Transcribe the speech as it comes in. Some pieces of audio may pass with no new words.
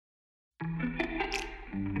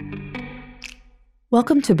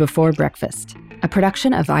Welcome to Before Breakfast, a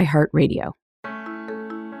production of iHeartRadio.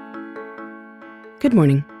 Good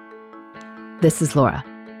morning. This is Laura.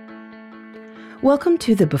 Welcome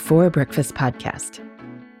to the Before Breakfast podcast.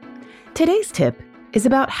 Today's tip is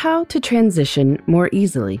about how to transition more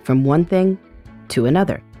easily from one thing to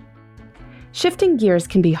another. Shifting gears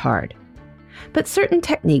can be hard, but certain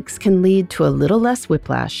techniques can lead to a little less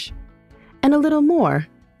whiplash and a little more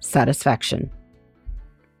satisfaction.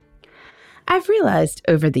 I've realized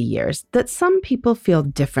over the years that some people feel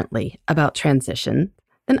differently about transition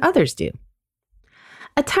than others do.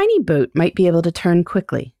 A tiny boat might be able to turn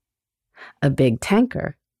quickly. A big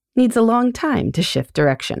tanker needs a long time to shift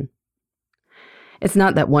direction. It's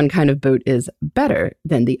not that one kind of boat is better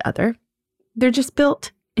than the other. They're just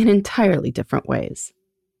built in entirely different ways.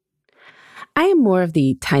 I am more of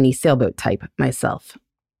the tiny sailboat type myself.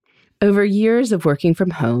 Over years of working from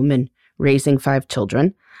home and raising 5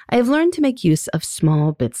 children, I have learned to make use of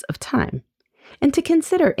small bits of time and to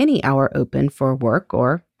consider any hour open for work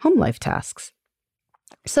or home life tasks.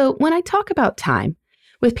 So when I talk about time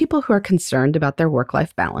with people who are concerned about their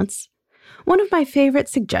work-life balance, one of my favorite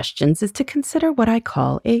suggestions is to consider what I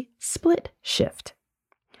call a split shift.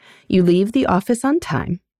 You leave the office on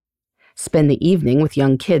time, spend the evening with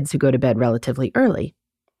young kids who go to bed relatively early,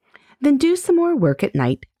 then do some more work at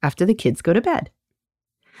night after the kids go to bed.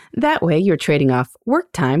 That way, you're trading off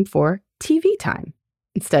work time for TV time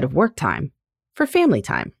instead of work time for family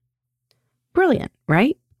time. Brilliant,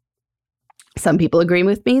 right? Some people agree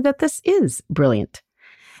with me that this is brilliant.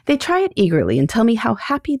 They try it eagerly and tell me how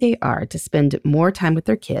happy they are to spend more time with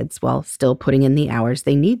their kids while still putting in the hours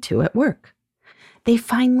they need to at work. They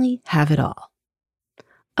finally have it all.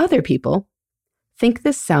 Other people think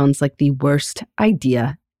this sounds like the worst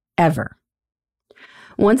idea ever.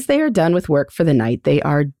 Once they are done with work for the night, they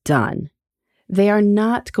are done. They are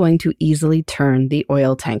not going to easily turn the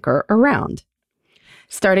oil tanker around.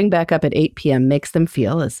 Starting back up at 8 p.m. makes them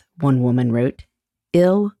feel, as one woman wrote,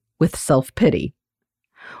 ill with self-pity.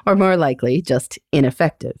 Or more likely, just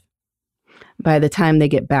ineffective. By the time they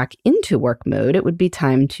get back into work mode, it would be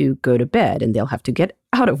time to go to bed and they'll have to get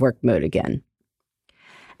out of work mode again.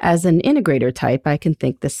 As an integrator type, I can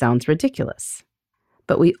think this sounds ridiculous.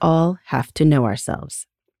 But we all have to know ourselves.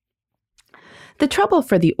 The trouble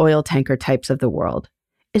for the oil tanker types of the world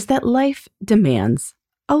is that life demands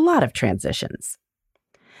a lot of transitions.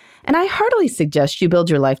 And I heartily suggest you build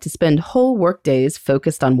your life to spend whole work days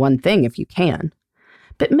focused on one thing if you can.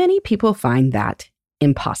 But many people find that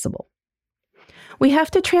impossible. We have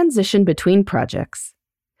to transition between projects,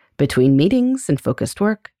 between meetings and focused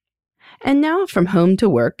work, and now from home to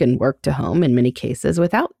work and work to home in many cases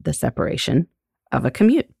without the separation of a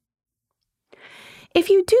commute. If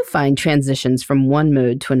you do find transitions from one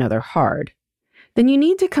mode to another hard, then you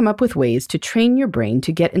need to come up with ways to train your brain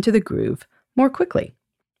to get into the groove more quickly.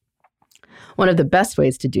 One of the best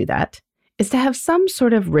ways to do that is to have some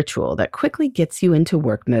sort of ritual that quickly gets you into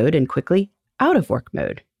work mode and quickly out of work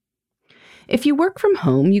mode. If you work from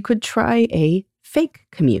home, you could try a fake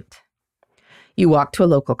commute. You walk to a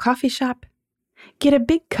local coffee shop, get a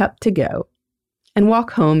big cup to go, and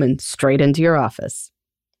walk home and straight into your office.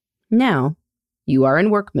 Now, you are in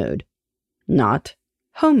work mode, not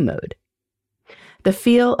home mode. The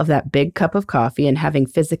feel of that big cup of coffee and having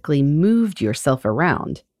physically moved yourself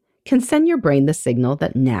around can send your brain the signal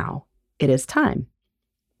that now it is time.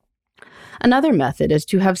 Another method is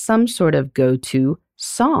to have some sort of go-to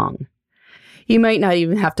song. You might not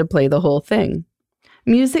even have to play the whole thing.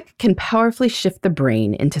 Music can powerfully shift the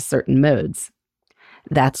brain into certain modes.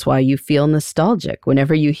 That's why you feel nostalgic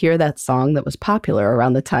whenever you hear that song that was popular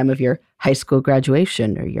around the time of your high school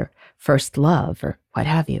graduation or your first love or what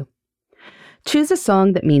have you. Choose a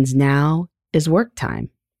song that means now is work time,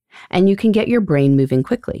 and you can get your brain moving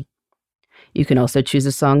quickly. You can also choose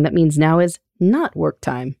a song that means now is not work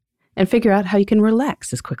time and figure out how you can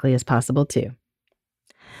relax as quickly as possible too.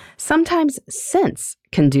 Sometimes scents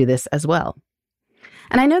can do this as well.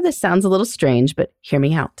 And I know this sounds a little strange, but hear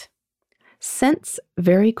me out. Scents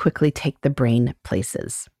very quickly take the brain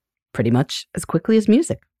places, pretty much as quickly as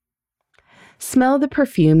music. Smell the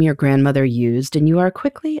perfume your grandmother used and you are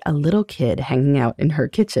quickly a little kid hanging out in her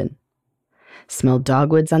kitchen. Smell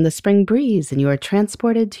dogwoods on the spring breeze and you are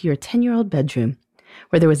transported to your 10-year-old bedroom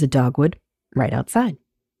where there was a dogwood right outside.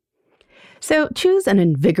 So choose an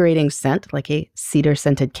invigorating scent like a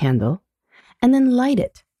cedar-scented candle and then light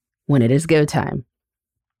it when it is go time.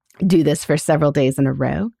 Do this for several days in a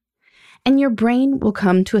row, and your brain will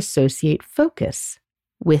come to associate focus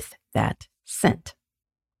with that scent.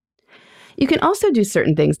 You can also do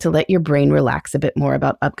certain things to let your brain relax a bit more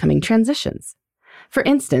about upcoming transitions. For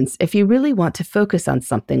instance, if you really want to focus on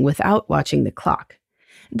something without watching the clock,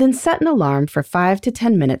 then set an alarm for 5 to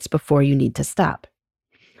 10 minutes before you need to stop.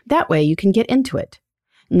 That way you can get into it,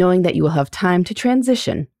 knowing that you will have time to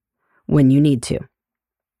transition when you need to.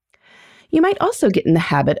 You might also get in the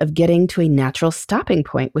habit of getting to a natural stopping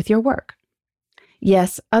point with your work.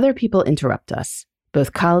 Yes, other people interrupt us,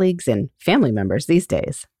 both colleagues and family members these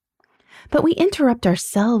days. But we interrupt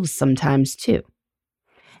ourselves sometimes too.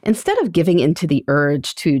 Instead of giving into the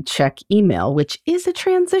urge to check email, which is a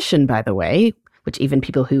transition, by the way, which even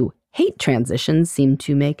people who hate transitions seem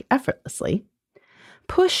to make effortlessly,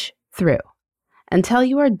 push through until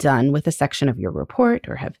you are done with a section of your report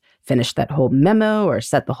or have finished that whole memo or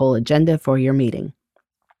set the whole agenda for your meeting.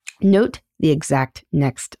 Note the exact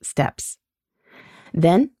next steps.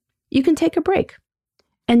 Then you can take a break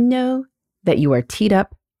and know that you are teed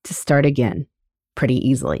up to start again pretty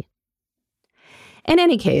easily. In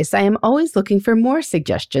any case, I am always looking for more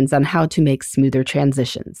suggestions on how to make smoother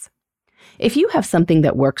transitions. If you have something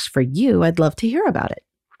that works for you, I'd love to hear about it.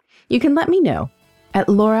 You can let me know at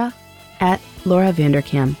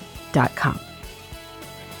laura@lauravanderkam.com.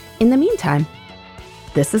 In the meantime,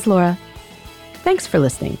 this is Laura. Thanks for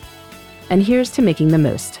listening, and here's to making the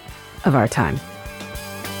most of our time.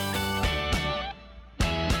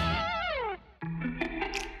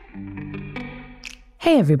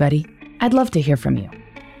 Hey everybody, I'd love to hear from you.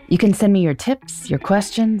 You can send me your tips, your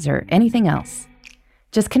questions, or anything else.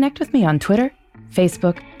 Just connect with me on Twitter,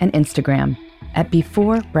 Facebook, and Instagram at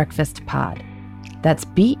Before Breakfast Pod. That's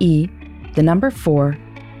BE4,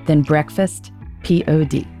 then breakfast,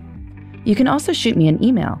 POD. You can also shoot me an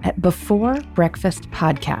email at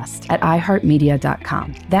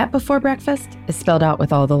beforebreakfastpodcast@iheartmedia.com. That Before Breakfast is spelled out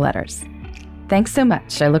with all the letters. Thanks so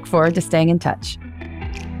much. I look forward to staying in touch.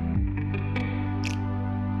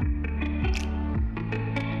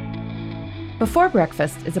 Before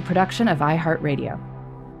Breakfast is a production of iHeartRadio.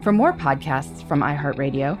 For more podcasts from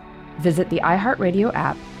iHeartRadio, visit the iHeartRadio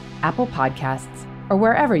app, Apple Podcasts, or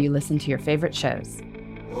wherever you listen to your favorite shows.